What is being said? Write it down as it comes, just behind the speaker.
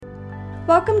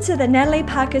Welcome to the Natalie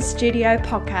Parker Studio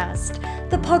podcast,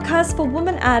 the podcast for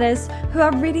women artists who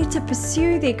are ready to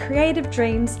pursue their creative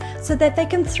dreams so that they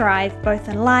can thrive both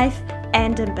in life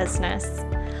and in business.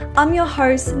 I'm your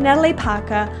host, Natalie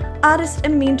Parker, artist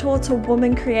and mentor to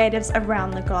women creatives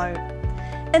around the globe.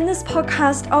 In this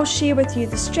podcast, I'll share with you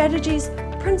the strategies,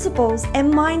 principles,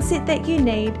 and mindset that you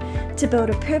need to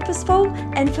build a purposeful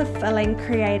and fulfilling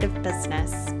creative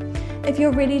business. If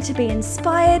you're ready to be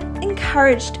inspired,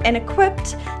 encouraged, and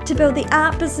equipped to build the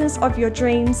art business of your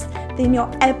dreams, then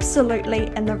you're absolutely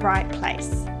in the right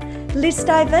place. Let's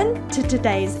dive in to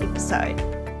today's episode.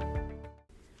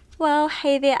 Well,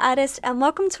 hey there, artist, and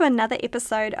welcome to another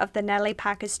episode of the Natalie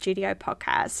Parker Studio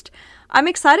podcast. I'm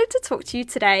excited to talk to you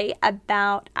today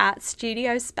about art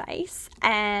studio space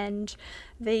and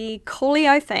the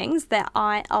coolio things that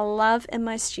I love in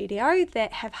my studio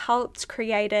that have helped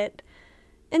create it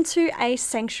into a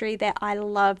sanctuary that I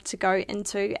love to go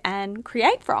into and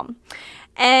create from.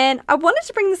 And I wanted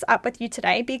to bring this up with you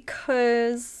today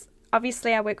because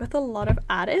obviously I work with a lot of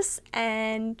artists,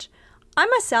 and I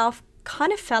myself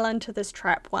kind of fell into this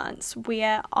trap once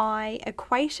where I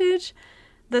equated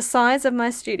the size of my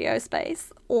studio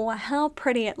space or how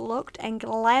pretty it looked and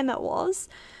glam it was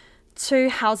to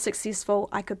how successful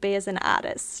I could be as an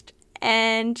artist.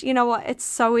 And you know what? It's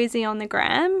so easy on the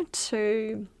gram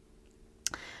to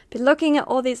be looking at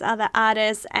all these other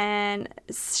artists and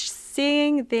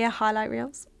seeing their highlight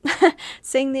reels,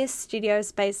 seeing their studio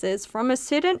spaces from a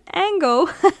certain angle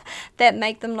that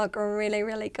make them look really,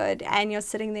 really good. And you're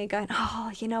sitting there going,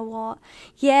 oh, you know what?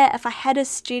 Yeah, if I had a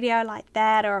studio like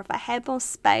that, or if I had more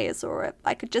space, or if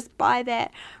I could just buy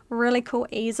that really cool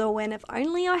easel, and if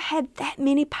only I had that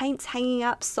many paints hanging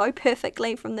up so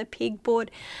perfectly from the pegboard,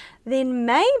 then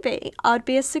maybe I'd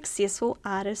be a successful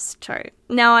artist too.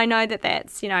 Now, I know that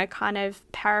that's, kind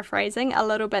of paraphrasing a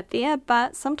little bit there,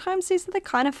 but sometimes these are the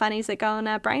kind of funnies that go in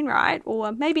our brain, right?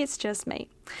 Or maybe it's just me.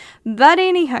 But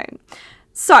anywho,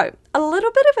 so a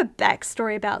little bit of a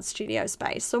backstory about studio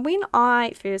space. So when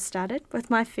I first started with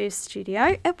my first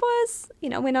studio, it was,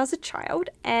 when I was a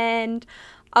child, and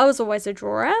I was always a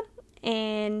drawer.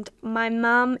 And my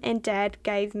mum and dad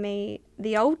gave me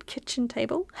the old kitchen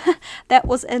table that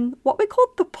was in what we called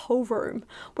the pool room,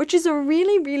 which is a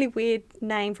really, really weird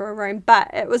name for a room, but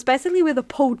it was basically where the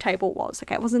pool table was.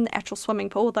 Okay, it wasn't the actual swimming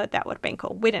pool, although that would have been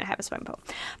cool. We didn't have a swimming pool,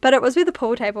 but it was where the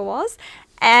pool table was,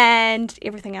 and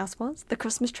everything else was. The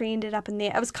Christmas tree ended up in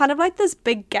there. It was kind of like this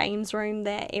big games room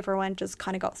that everyone just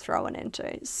kind of got thrown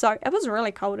into. So it was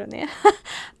really cold in there,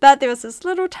 but there was this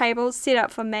little table set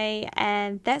up for me,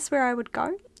 and that's where I would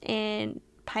go and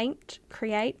paint,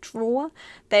 create, draw.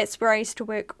 That's where I used to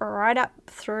work right up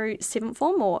through 7th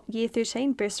form or year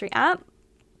 13 bursary art,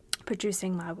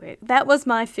 producing my work. That was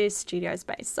my first studio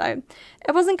space. So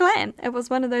it wasn't glam. It was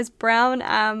one of those brown,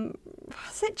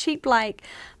 what's that cheap like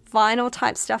vinyl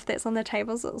type stuff that's on the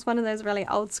tables. It was one of those really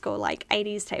old school like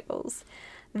 80s tables.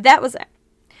 That was it.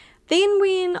 Then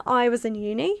when I was in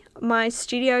uni, my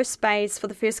studio space for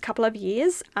the first couple of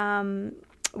years,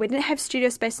 we didn't have studio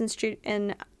space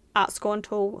in art school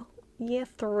until year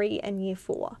 3 and year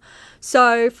 4.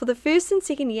 So for the first and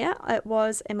second year, it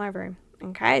was in my room.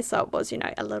 Okay, so it was,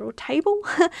 a little table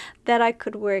that I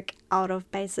could work out of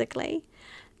basically.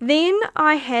 Then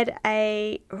I had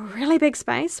a really big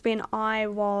space when I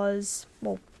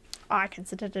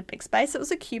considered it a big space. It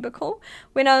was a cubicle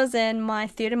when I was in my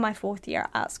 3rd and my 4th year at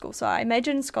art school. So I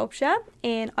majored in sculpture,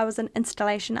 and I was an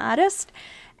installation artist,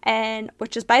 and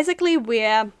which is basically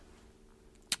where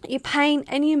you paint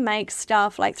and you make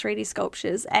stuff like 3D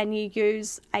sculptures, and you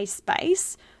use a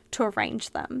space to arrange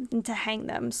them and to hang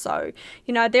them. So,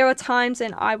 there were times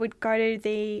when I would go to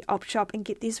the op shop and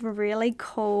get these really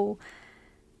cool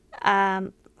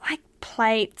like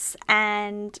plates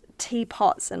and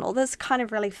teapots and all this kind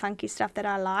of really funky stuff that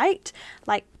I liked,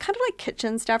 like kind of like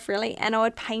kitchen stuff really, and I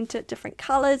would paint it different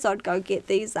colors. I'd go get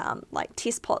these like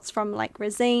test pots from like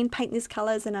Resine, paint these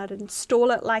colors, and I'd install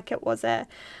it like it was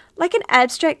like an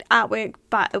abstract artwork,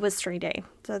 but it was 3D,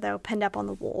 so they were pinned up on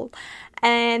the wall.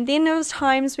 And then there was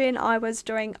times when I was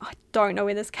doing, I don't know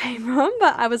where this came from,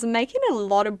 but I was making a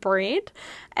lot of bread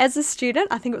as a student.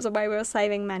 I think it was a way we were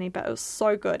saving money, but it was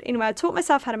so good. Anyway, I taught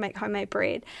myself how to make homemade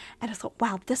bread, and I thought,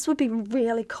 wow, this would be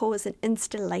really cool as an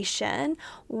installation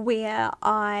where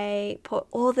I put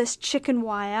all this chicken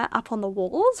wire up on the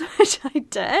walls, which I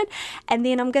did, and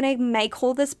then I'm going to make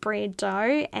all this bread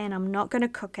dough, and I'm not going to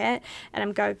cook it, and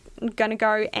I'm going to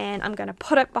go and I'm going to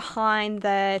put it behind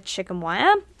the chicken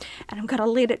wire, and I'm going to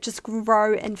let it just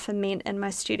grow and ferment in my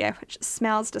studio, which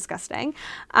smells disgusting,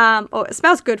 or it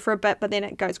smells good for a bit, but then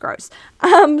it goes gross.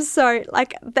 So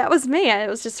like that was me. I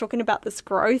was just talking about this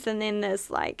growth, and then this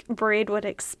like bread would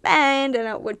expand and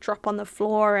it would drop on the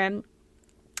floor, and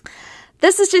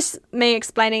this is just me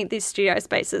explaining these studio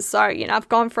spaces. So, I've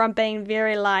gone from being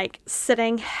very like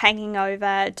sitting, hanging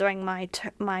over, doing my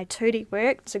 2D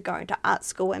work to going to art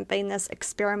school and being this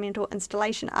experimental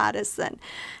installation artist and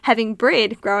having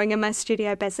bread growing in my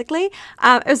studio basically.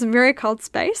 It was a very cold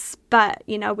space, but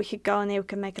we could go in there, we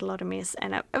could make a lot of mess,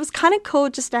 and it was kind of cool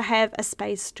just to have a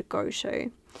space to go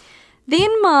to.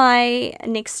 Then my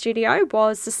next studio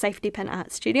was the Safety Pin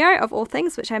Art Studio, of all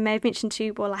things, which I may have mentioned to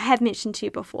you, I have mentioned to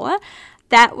you before.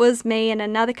 That was me and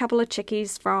another couple of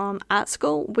chickies from art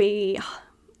school. We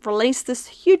released this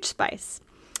huge space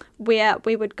where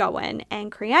we would go in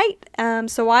and create.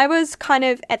 So I was kind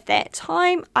of, at that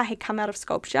time, I had come out of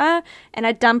sculpture and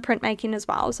I'd done printmaking as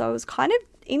well. So I was kind of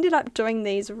ended up doing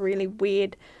these really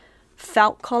weird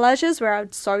felt collages where I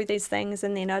would sew these things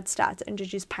and then I'd start to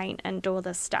introduce paint and do all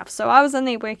this stuff. So I was in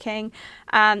there working.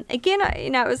 Again,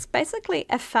 it was basically,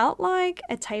 it felt like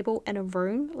a table in a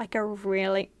room, like a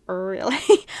really, really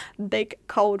big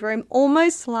cold room,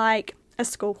 almost like a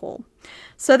school hall.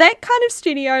 So that kind of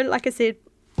studio, like I said,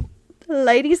 the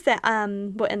ladies that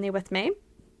were in there with me,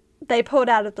 they pulled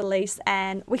out of the lease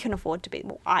and we couldn't afford to be,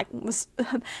 I was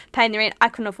paying the rent, I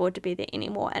couldn't afford to be there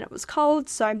anymore and it was cold,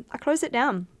 so I closed it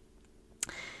down.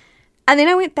 And then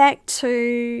I went back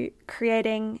to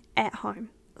creating at home.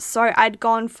 So I'd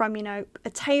gone from, a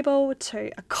table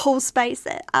to a cool space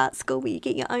at art school where you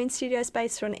get your own studio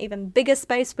space, to an even bigger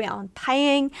space where I'm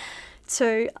paying,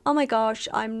 to, oh my gosh,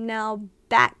 I'm now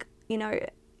back,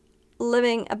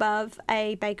 living above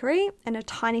a bakery in a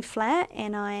tiny flat,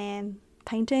 and I am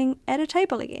painting at a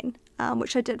table again,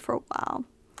 which I did for a while.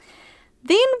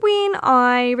 Then when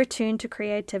I returned to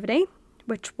creativity,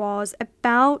 which was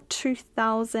about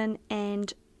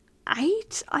 2008,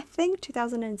 I think,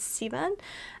 2007.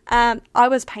 I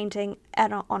was painting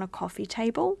on a coffee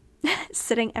table,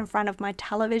 sitting in front of my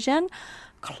television,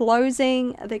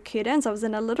 closing the curtains. I was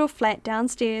in a little flat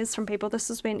downstairs from people. This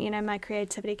is when, my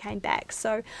creativity came back.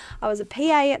 So I was a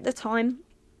PA at the time.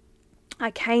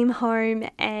 I came home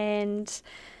and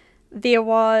there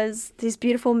was these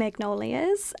beautiful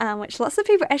magnolias, which lots of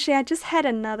people, actually I just had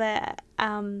another,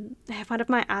 one of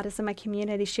my artists in my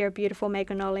community share a beautiful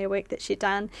magnolia work that she'd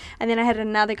done, and then I had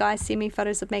another guy send me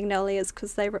photos of magnolias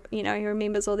because he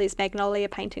remembers all these magnolia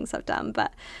paintings I've done,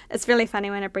 but it's really funny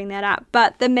when I bring that up.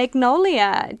 But the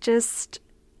magnolia it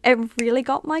really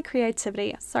got my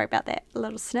creativity, sorry about that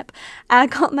little snip,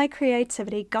 got my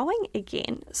creativity going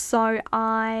again. So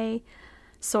I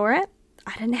saw it.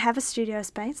 I didn't have a studio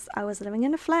space. I was living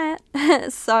in a flat.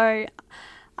 So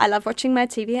I love watching my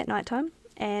TV at nighttime.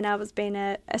 And I was being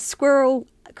a squirrel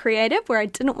creative where I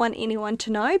didn't want anyone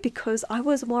to know because I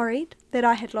was worried that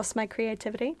I had lost my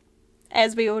creativity,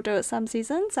 as we all do at some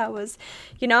seasons. I was,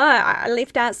 I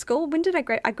left art school. When did I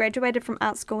graduate? I graduated from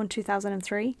art school in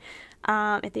 2003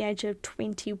 at the age of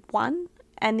 21.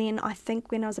 And then I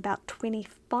think when I was about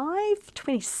 25,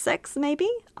 26 maybe,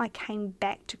 I came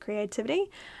back to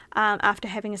creativity after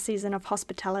having a season of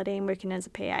hospitality and working as a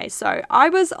PA. So I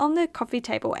was on the coffee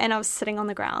table and I was sitting on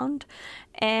the ground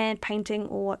and painting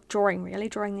or drawing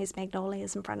these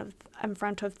magnolias in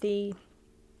front of the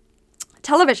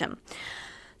television.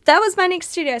 That was my next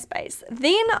studio space.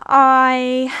 Then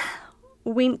I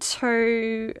went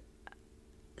to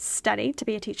study to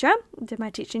be a teacher, did my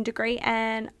teaching degree,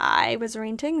 and I was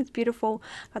renting this beautiful,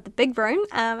 got the big room.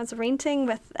 I was renting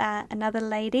with another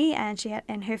lady, and she had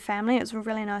and her family. It was a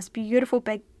really nice, beautiful,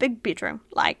 big bedroom.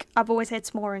 Like, I've always had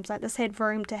small rooms like this. Had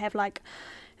room to have like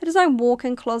its own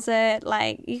walk-in closet.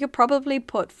 Like, you could probably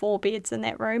put 4 beds in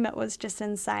that room. It was just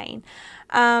insane.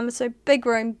 So big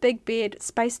room, big bed,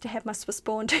 space to have my Swiss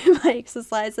ball and do my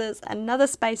exercises, another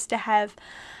space to have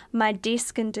my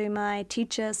desk and do my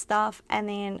teacher stuff, and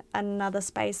then another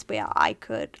space where I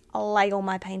could lay all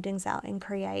my paintings out and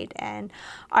create. And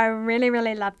I really,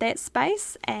 really loved that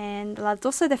space, and loved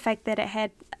also the fact that it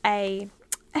had a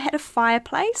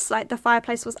fireplace. Like, the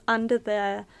fireplace was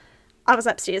I was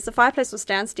upstairs, the fireplace was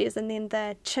downstairs, and then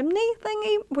the chimney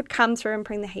thingy would come through and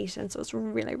bring the heat in, so it was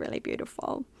really, really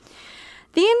beautiful.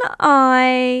 Then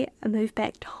I moved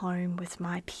back home with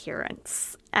my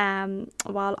parents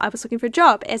while I was looking for a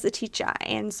job as a teacher.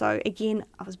 And so again,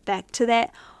 I was back to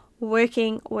that,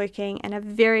 working in a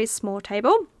very small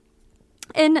table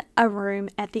in a room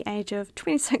at the age of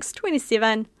 26,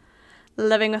 27,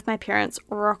 living with my parents,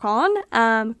 rock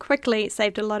on. Quickly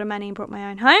saved a lot of money and bought my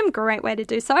own home. Great way to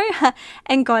do so.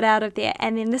 And got out of there.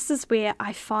 And then this is where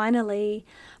I finally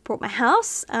bought my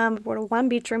house. Bought a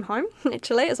 1-bedroom home.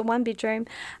 Actually, it was a 1-bedroom.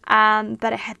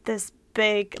 But it had this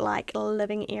big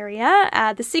living area.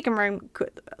 The second room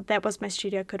that was my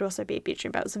studio could also be a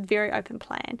bedroom, but it was a very open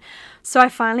plan. So I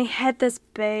finally had this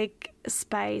big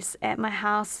space at my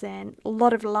house and a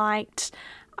lot of light,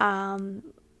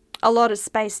 a lot of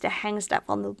space to hang stuff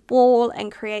on the wall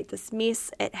and create this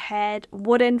mess. It had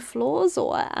wooden floors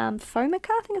or Fomica,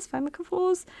 I think it's Fomica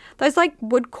floors. Those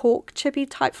wood cork chippy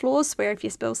type floors where if you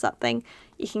spill something,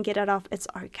 you can get it off. It's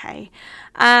okay.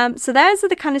 So those are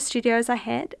the kind of studios I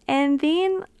had. And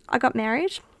then I got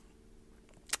married.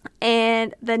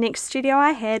 And the next studio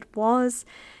I had was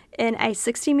in a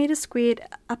 60 meter squared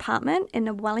apartment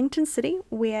in Wellington City,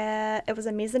 where it was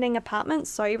a mezzanine apartment,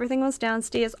 so everything was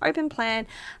downstairs, open plan.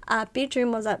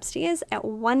 Bedroom was upstairs. At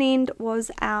one end was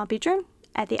our bedroom,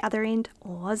 at the other end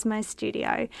was my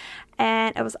studio,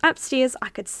 and it was upstairs. I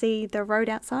could see the road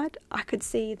outside. I could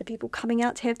see the people coming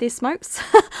out to have their smokes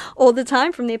all the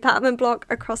time from the apartment block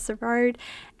across the road.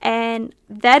 And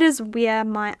that is where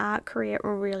my art career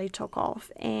really took off.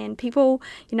 And people,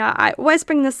 I always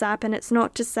bring this up, and it's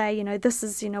not to say, this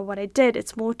is, what I did.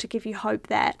 It's more to give you hope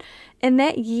that in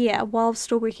that year, while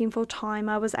still working full time,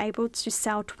 I was able to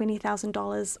sell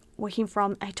 $20,000 working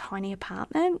from a tiny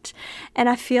apartment. And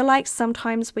I feel like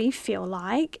sometimes we feel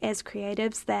like as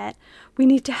creatives that we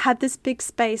need to have this big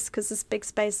space because this big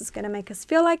space is going to make us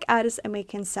feel like artists and we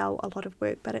can sell a lot of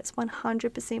work, but it's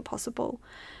 100% possible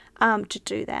to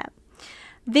do that.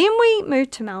 Then we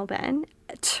moved to Melbourne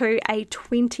to a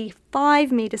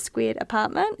 25 meter squared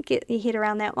apartment. Get your head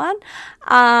around that one.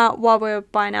 While we were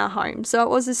buying our home. So it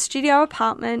was a studio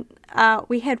apartment.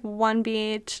 We had one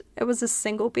bed. It was a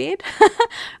single bed.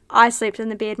 I slept in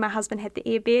the bed. My husband had the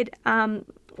air bed.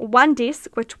 One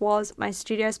desk, which was my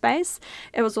studio space.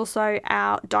 It was also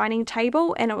our dining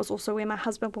table, and it was also where my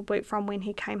husband would work from when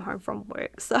he came home from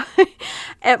work. So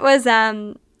it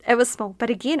was small, but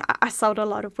again, I sold a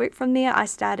lot of work from there. I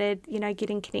started,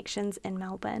 getting connections in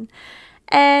Melbourne.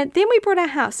 And then we bought our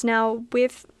house. Now,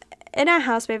 in our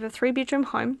house, we have a 3-bedroom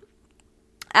home.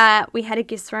 We had a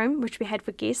guest room, which we had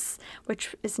for guests,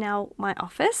 which is now my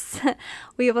office.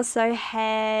 We also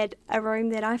had a room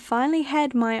that I finally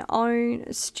had my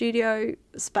own studio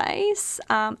space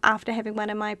after having one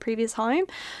in my previous home,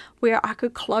 where I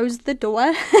could close the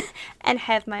door and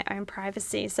have my own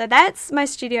privacy. So that's my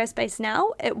studio space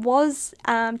now. It was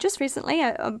just recently,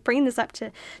 I'm bringing this up to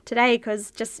today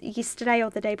because just yesterday or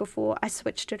the day before I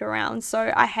switched it around.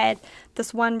 So I had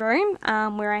this one room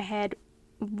where I had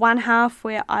one half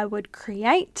where I would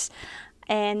create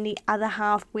and the other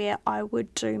half where I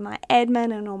would do my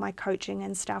admin and all my coaching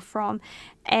and stuff from.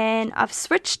 And I've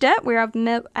switched it where I've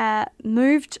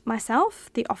moved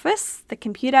myself, the office, the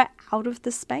computer out of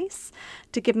the space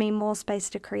to give me more space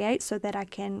to create so that I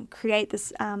can create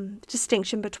this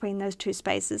distinction between those two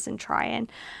spaces and try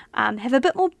and have a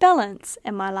bit more balance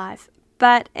in my life.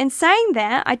 But in saying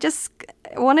that, I just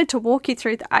wanted to walk you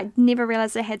through I never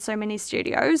realized I had so many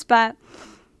studios, but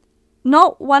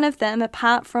not one of them,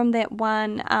 apart from that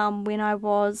one when I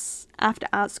was after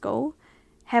art school,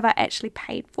 have I actually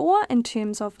paid for in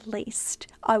terms of leased.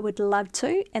 I would love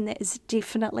to, and that is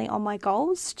definitely on my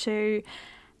goals to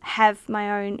have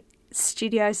my own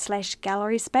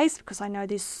studio/gallery space, because I know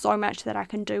there's so much that I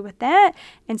can do with that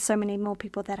and so many more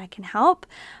people that I can help.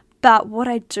 But what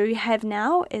I do have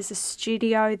now is a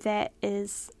studio that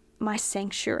is my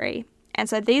sanctuary. And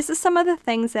so these are some of the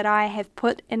things that I have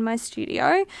put in my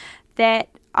studio that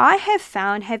I have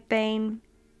found have been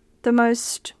the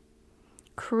most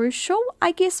crucial,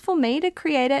 I guess, for me to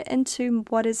create it into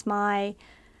what is my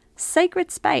sacred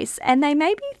space. And they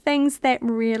may be things that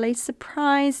really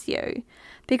surprise you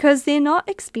because they're not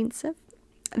expensive.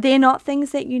 They're not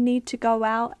things that you need to go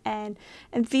out and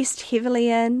invest heavily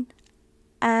in.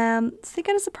 So they're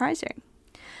going to surprise you.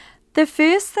 The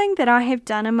first thing that I have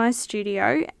done in my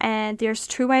studio, and there's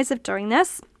 2 ways of doing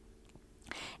this,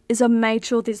 is I made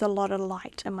sure there's a lot of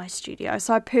light in my studio.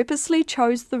 So I purposely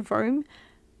chose the room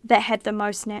that had the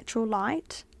most natural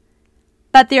light.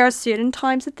 But there are certain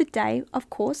times of the day, of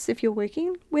course, if you're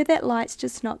working, where that light's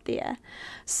just not there.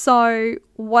 So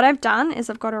what I've done is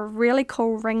I've got a really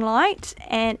cool ring light,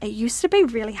 and it used to be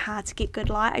really hard to get good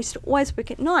light. I used to always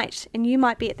work at night, and you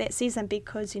might be at that season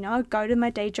because, I go to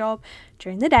my day job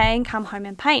during the day and come home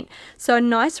and paint. So a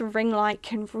nice ring light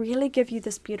can really give you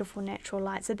this beautiful natural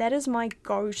light. So that is my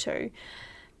go-to.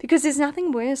 Because there's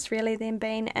nothing worse really than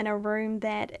being in a room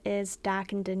that is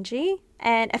dark and dingy.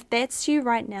 And if that's you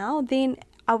right now, then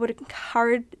I would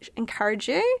encourage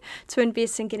you to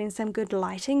invest in getting some good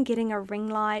lighting, getting a ring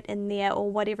light in there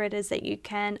or whatever it is that you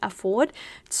can afford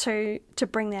to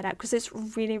bring that up, because it's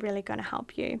really, really going to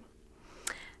help you.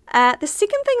 The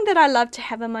second thing that I love to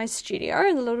have in my studio,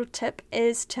 and the little tip,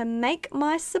 is to make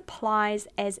my supplies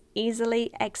as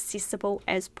easily accessible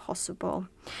as possible.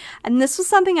 And this was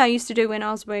something I used to do when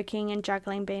I was working and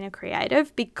juggling being a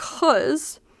creative,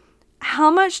 because how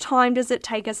much time does it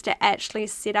take us to actually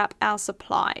set up our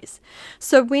supplies?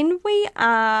 So when we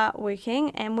are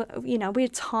working and we're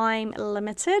time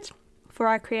limited for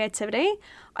our creativity,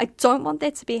 I don't want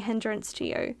that to be a hindrance to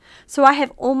you. So I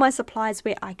have all my supplies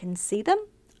where I can see them.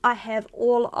 I have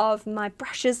all of my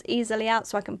brushes easily out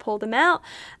so I can pull them out.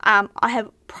 I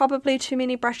have probably too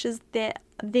many brushes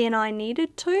than I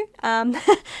needed to.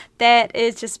 That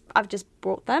is just, I've just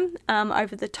brought them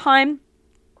over the time.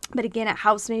 But again, it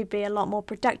helps me be a lot more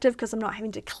productive because I'm not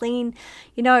having to clean,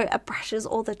 brushes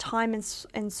all the time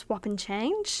and swap and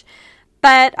change.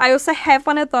 But I also have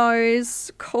one of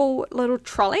those cool little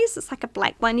trolleys. It's like a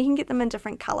black one. You can get them in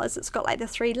different colors. It's got like the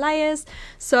 3 layers.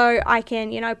 So I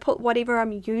can, put whatever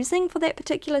I'm using for that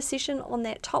particular session on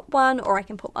that top one, or I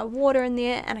can put my water in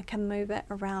there and I can move it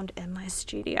around in my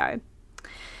studio.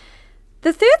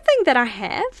 The third thing that I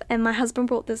have, and my husband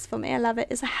brought this for me, I love it,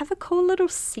 is I have a cool little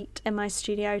seat in my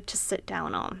studio to sit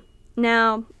down on.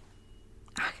 Now,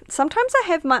 sometimes I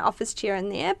have my office chair in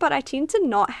there, but I tend to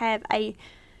not have a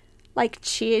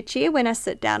chair when I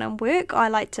sit down and work. I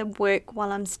like to work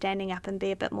while I'm standing up and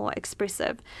be a bit more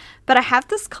expressive. But I have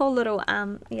this cool little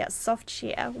soft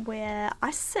chair where I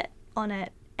sit on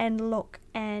it and look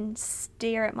and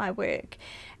stare at my work.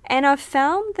 And I've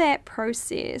found that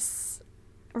process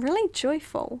really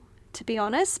joyful, to be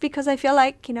honest, because I feel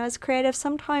like, as creatives,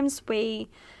 sometimes we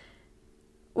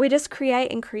just create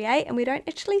and we don't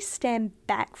actually stand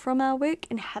back from our work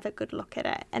and have a good look at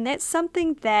it. And that's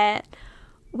something that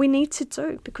we need to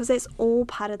do because that's all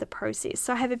part of the process.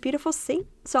 So I have a beautiful seat.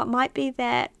 So it might be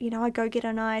that, I go get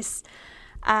a nice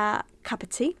cup of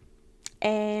tea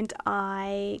and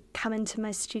I come into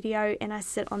my studio and I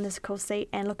sit on this cool seat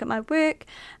and look at my work.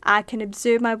 I can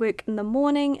observe my work in the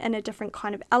morning in a different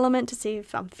kind of element to see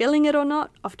if I'm feeling it or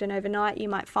not. Often overnight you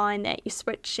might find that you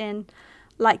switch and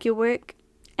like your work,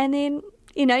 and then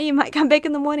you might come back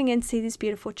in the morning and see these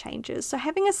beautiful changes. So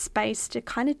having a space to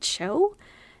kind of chill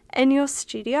in your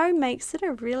studio makes it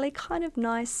a really kind of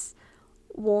nice,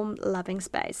 warm, loving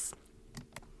space.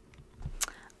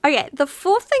 Okay, the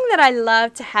fourth thing that I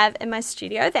love to have in my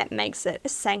studio that makes it a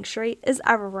sanctuary is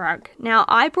a rug. Now,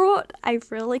 I brought a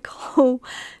really cool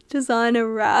designer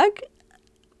rug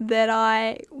that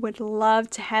I would love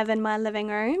to have in my living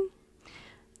room.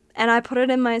 And I put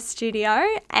it in my studio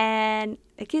and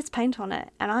it gets paint on it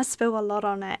and I spill a lot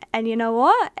on it. And you know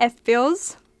what?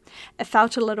 It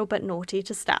felt a little bit naughty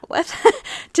to start with,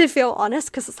 to feel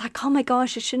honest, because it's like, oh my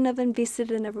gosh, I shouldn't have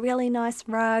invested in a really nice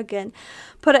rug and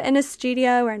put it in a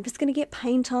studio where I'm just going to get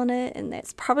paint on it, and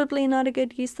that's probably not a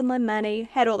good use of my money.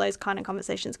 Had all those kind of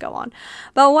conversations go on.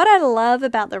 But what I love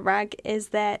about the rug is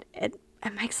that it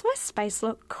makes my space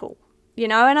look cool.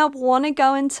 And I want to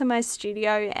go into my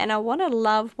studio and I want to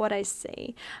love what I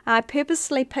see. I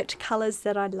purposely picked colours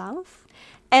that I love,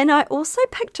 and I also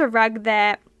picked a rug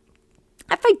that,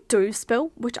 if I do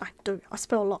spill, which I do, I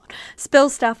spill a lot, spill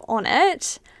stuff on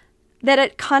it, that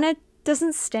it kind of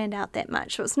doesn't stand out that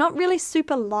much. So it's not really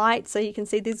super light, so you can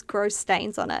see these gross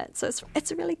stains on it. So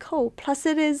it's really cool. Plus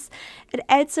it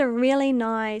adds a really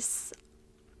nice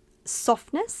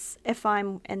softness if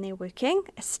I'm in there working,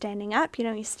 standing up.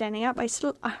 You're standing up.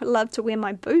 I love to wear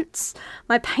my boots,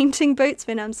 my painting boots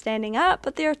when I'm standing up,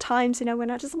 but there are times,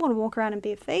 when I just want to walk around in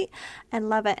bare feet and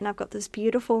love it. And I've got this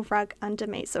beautiful rug under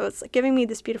me, so it's giving me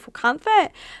this beautiful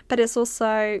comfort, but it's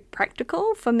also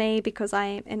practical for me because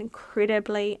I am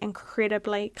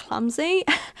incredibly clumsy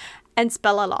and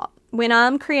spill a lot. When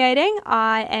I'm creating,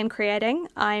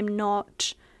 I'm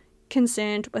not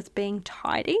concerned with being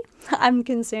tidy. I'm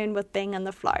concerned with being in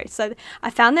the flow. So I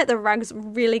found that the rug's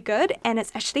really good, and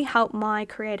it's actually helped my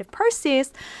creative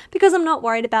process because I'm not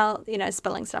worried about,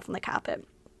 spilling stuff on the carpet.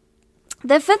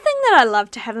 The fifth thing that I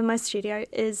love to have in my studio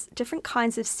is different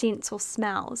kinds of scents or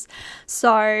smells.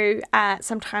 So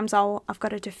sometimes I've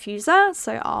got a diffuser,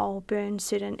 so I'll burn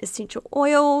certain essential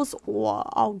oils, or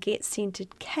I'll get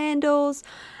scented candles,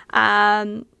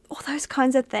 all those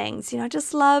kinds of things. I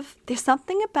just love, there's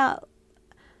something about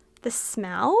the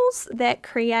smells that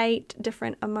create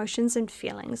different emotions and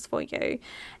feelings for you.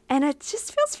 And it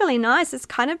just feels really nice. It's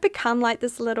kind of become like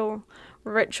this little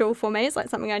ritual for me. It's like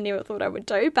something I never thought I would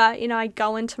do, but I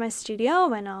go into my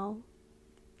studio and I'll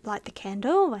light the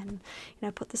candle and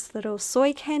put this little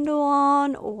soy candle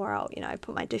on, or I'll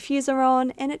put my diffuser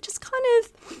on, and it just kind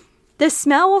of, the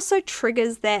smell also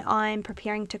triggers that I'm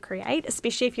preparing to create,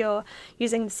 especially if you're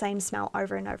using the same smell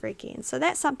over and over again. So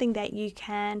that's something that you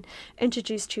can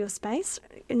introduce to your space.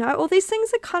 All these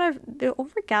things are they're all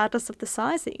regardless of the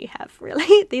size that you have,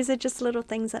 really. These are just little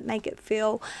things that make it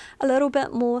feel a little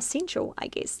bit more sensual, I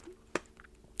guess.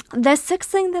 The sixth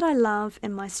thing that I love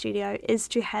in my studio is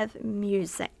to have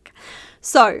music.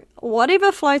 So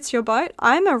whatever floats your boat.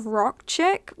 I'm a rock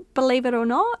chick, believe it or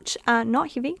not.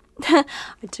 Not heavy. I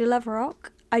do love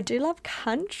rock. I do love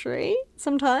country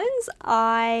sometimes.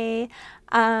 I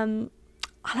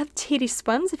love Teddy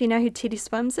Swims. If you know who Teddy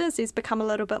Swims is, he's become a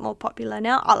little bit more popular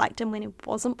now. I liked him when he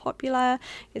wasn't popular.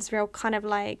 He's real kind of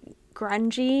like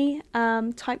grungy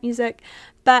type music.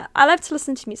 But I love to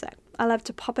listen to music. I love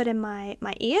to pop it in my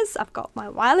ears. I've got my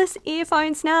wireless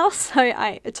earphones now, so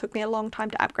it took me a long time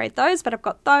to upgrade those, but I've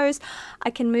got those. I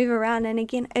can move around, and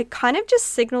again, it kind of just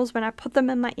signals when I put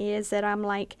them in my ears that I'm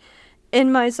like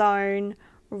in my zone,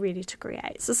 ready to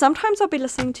create. So sometimes I'll be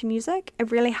listening to music.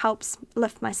 It really helps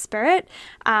lift my spirit.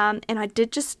 And I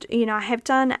did just, I have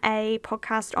done a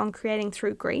podcast on creating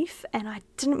through grief, and I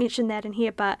didn't mention that in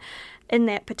here, but in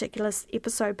that particular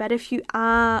episode. But if you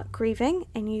are grieving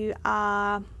and you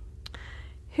are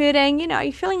hurting,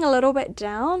 you're feeling a little bit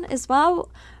down as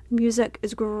well, music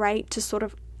is great to sort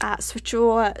of switch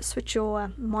your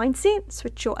mindset,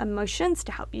 switch your emotions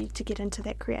to help you to get into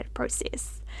that creative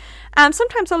process.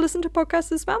 Sometimes I'll listen to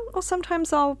podcasts as well, or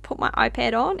sometimes I'll put my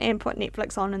iPad on and put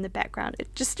Netflix on in the background.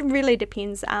 It just really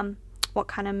depends what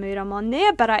kind of mood I'm on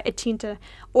there, but I tend to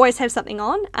always have something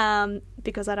on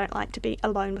because I don't like to be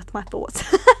alone with my thoughts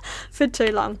for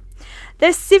too long.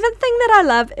 The seventh thing that I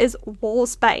love is wall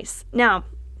space. Now,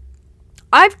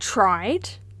 I've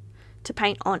tried to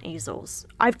paint on easels.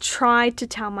 I've tried to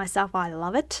tell myself I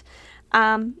love it,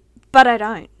 but I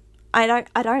don't. I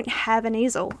don't have an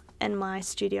easel in my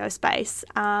studio space.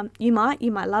 You might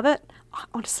love it. I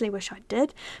honestly wish I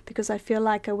did, because I feel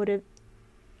like I would have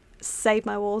saved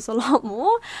my walls a lot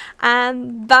more.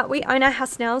 But we own our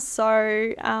house now,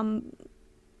 so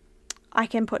I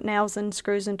can put nails and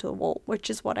screws into the wall, which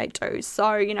is what I do.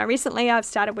 So, recently I've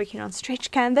started working on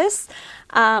stretch canvas,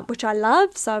 which I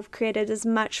love. So I've created as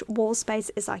much wall space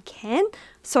as I can.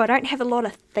 So I don't have a lot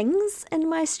of things in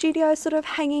my studio sort of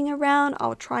hanging around.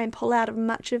 I'll try and pull out as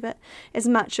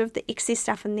much of the excess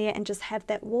stuff in there, and just have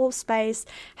that wall space,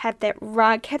 have that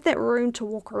rug, have that room to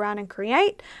walk around and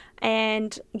create.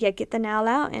 And get the nail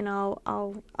out, and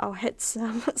I'll hit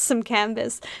some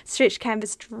canvas, stretch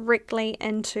canvas directly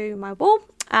into my wall.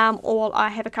 Or I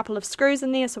have a couple of screws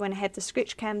in there, so when I have the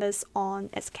stretch canvas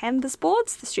on as canvas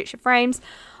boards, the stretcher frames,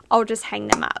 I'll just hang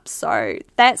them up. So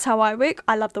that's how I work.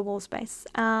 I love the wall space.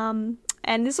 And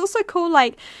it's also cool,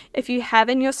 like if you have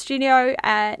in your studio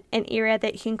an area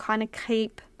that you can kind of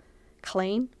keep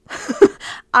clean.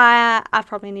 I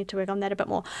probably need to work on that a bit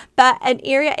more. But an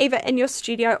area either in your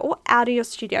studio or out of your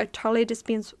studio, totally just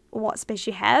depends what space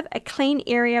you have. A clean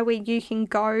area where you can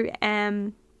go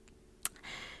and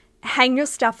hang your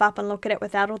stuff up and look at it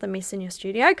without all the mess in your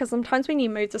studio, because sometimes when you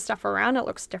move the stuff around it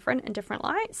looks different in different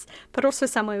lights, but also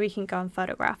somewhere we can go and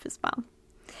photograph as well.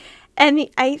 And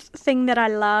the eighth thing that I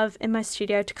love in my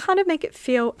studio to kind of make it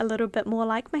feel a little bit more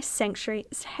like my sanctuary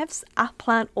is to have a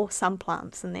plant or some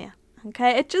plants in there.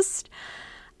 Okay, it just,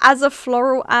 as a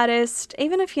floral artist,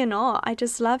 even if you're not, I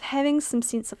just love having some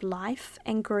sense of life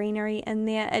and greenery in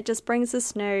there. It just brings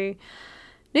this new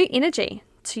energy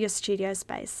to your studio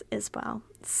space as well.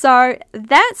 So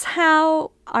that's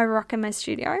how I rock in my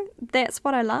studio. That's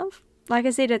what I love. Like I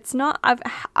said, it's not,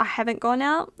 I haven't gone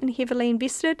out and heavily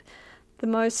invested. The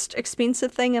most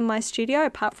expensive thing in my studio,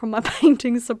 apart from my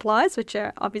painting supplies, which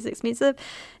are obviously expensive,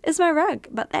 is my rug.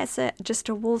 But that's it, just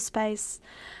a wall space.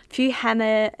 If you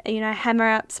hammer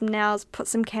up some nails, put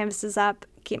some canvases up,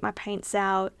 get my paints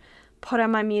out, put on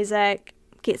my music,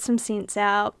 get some scents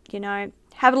out,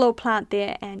 have a little plant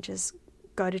there, and just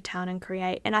go to town and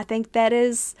create. And I think that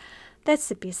is That's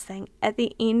the best thing. At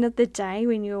the end of the day,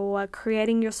 when you're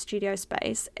creating your studio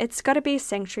space, it's got to be a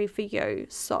sanctuary for you.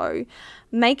 So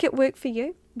make it work for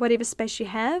you, whatever space you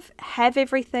have. Have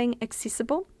everything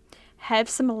accessible. Have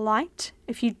some light.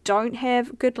 If you don't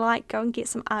have good light, go and get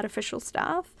some artificial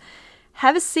stuff.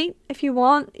 Have a seat if you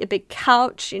want, a big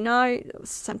couch,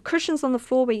 some cushions on the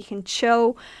floor where you can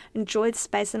chill, enjoy the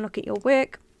space and look at your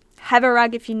work. Have a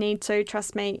rug if you need to.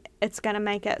 Trust me, it's going to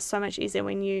make it so much easier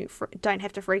when you don't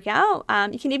have to freak out.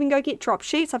 You can even go get drop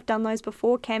sheets. I've done those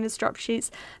before, canvas drop sheets.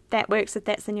 That works if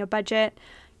that's in your budget.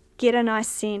 Get a nice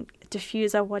scent,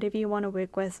 diffuser, whatever you want to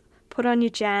work with. Put on your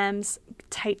jams,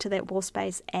 take to that wall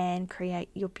space and create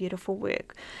your beautiful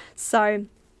work. So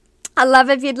I love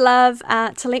if you'd love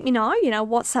to let me know,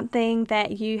 what's something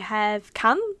that you have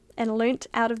come and learnt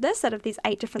out of these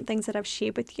 8 different things that I've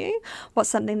shared with you. What's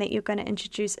something that you're going to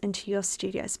introduce into your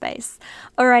studio space?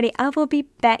 Alrighty, I will be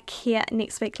back here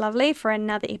next week, lovely, for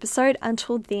another episode.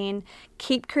 Until then,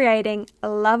 keep creating,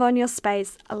 love on your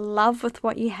space, love with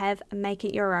what you have, make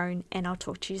it your own, and I'll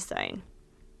talk to you soon.